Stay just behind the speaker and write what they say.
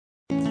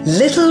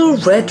Little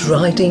Red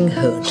Riding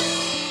Hood.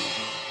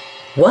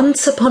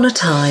 Once upon a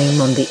time,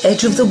 on the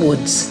edge of the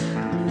woods,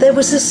 there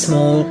was a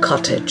small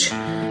cottage.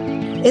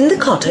 In the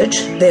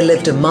cottage, there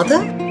lived a mother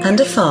and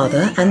a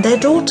father and their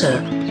daughter,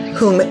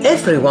 whom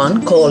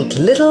everyone called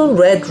Little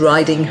Red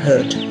Riding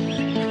Hood.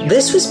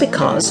 This was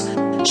because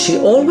she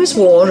always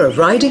wore a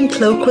riding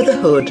cloak with a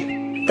hood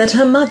that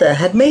her mother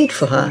had made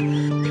for her,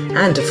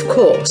 and of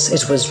course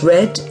it was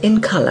red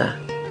in colour.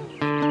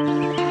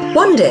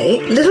 One day,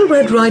 Little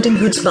Red Riding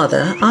Hood's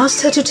mother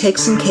asked her to take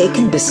some cake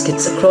and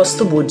biscuits across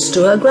the woods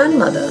to her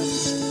grandmother.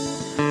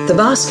 The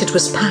basket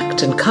was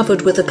packed and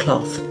covered with a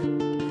cloth.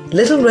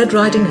 Little Red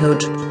Riding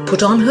Hood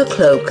put on her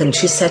cloak and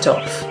she set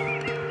off.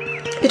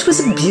 It was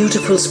a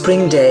beautiful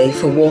spring day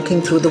for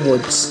walking through the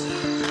woods.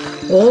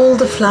 All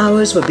the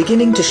flowers were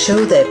beginning to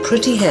show their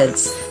pretty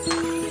heads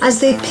as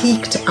they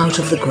peeked out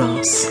of the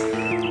grass.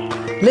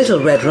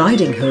 Little Red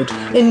Riding Hood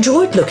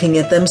enjoyed looking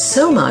at them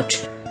so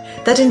much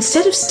that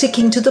instead of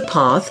sticking to the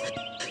path,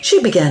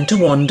 she began to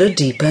wander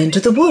deeper into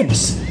the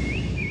woods.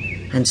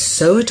 And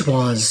so it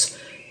was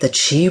that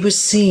she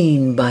was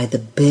seen by the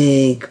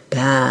big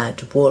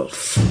bad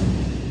wolf.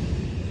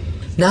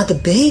 Now the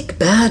big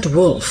bad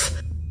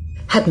wolf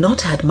had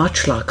not had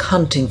much luck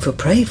hunting for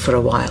prey for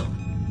a while,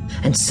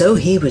 and so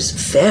he was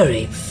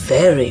very,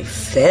 very,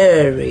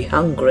 very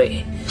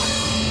hungry.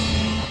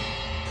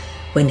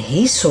 When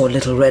he saw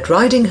Little Red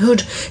Riding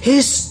Hood,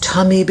 his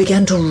tummy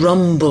began to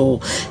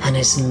rumble and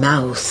his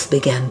mouth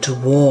began to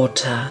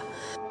water.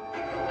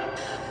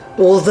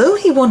 Although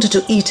he wanted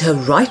to eat her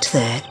right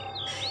there,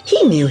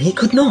 he knew he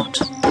could not.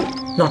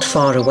 Not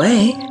far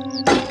away,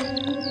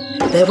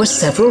 there were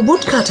several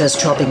woodcutters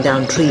chopping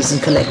down trees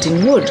and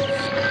collecting wood.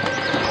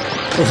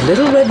 If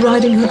Little Red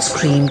Riding Hood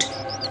screamed,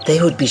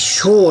 they would be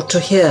sure to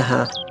hear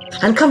her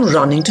and come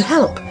running to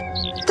help.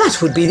 That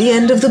would be the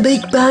end of the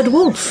big bad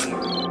wolf.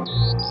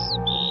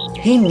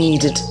 He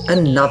needed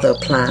another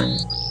plan.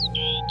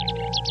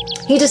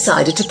 He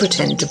decided to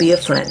pretend to be a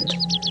friend.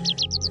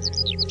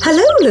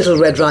 "Hello, Little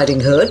Red Riding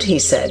Hood," he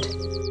said.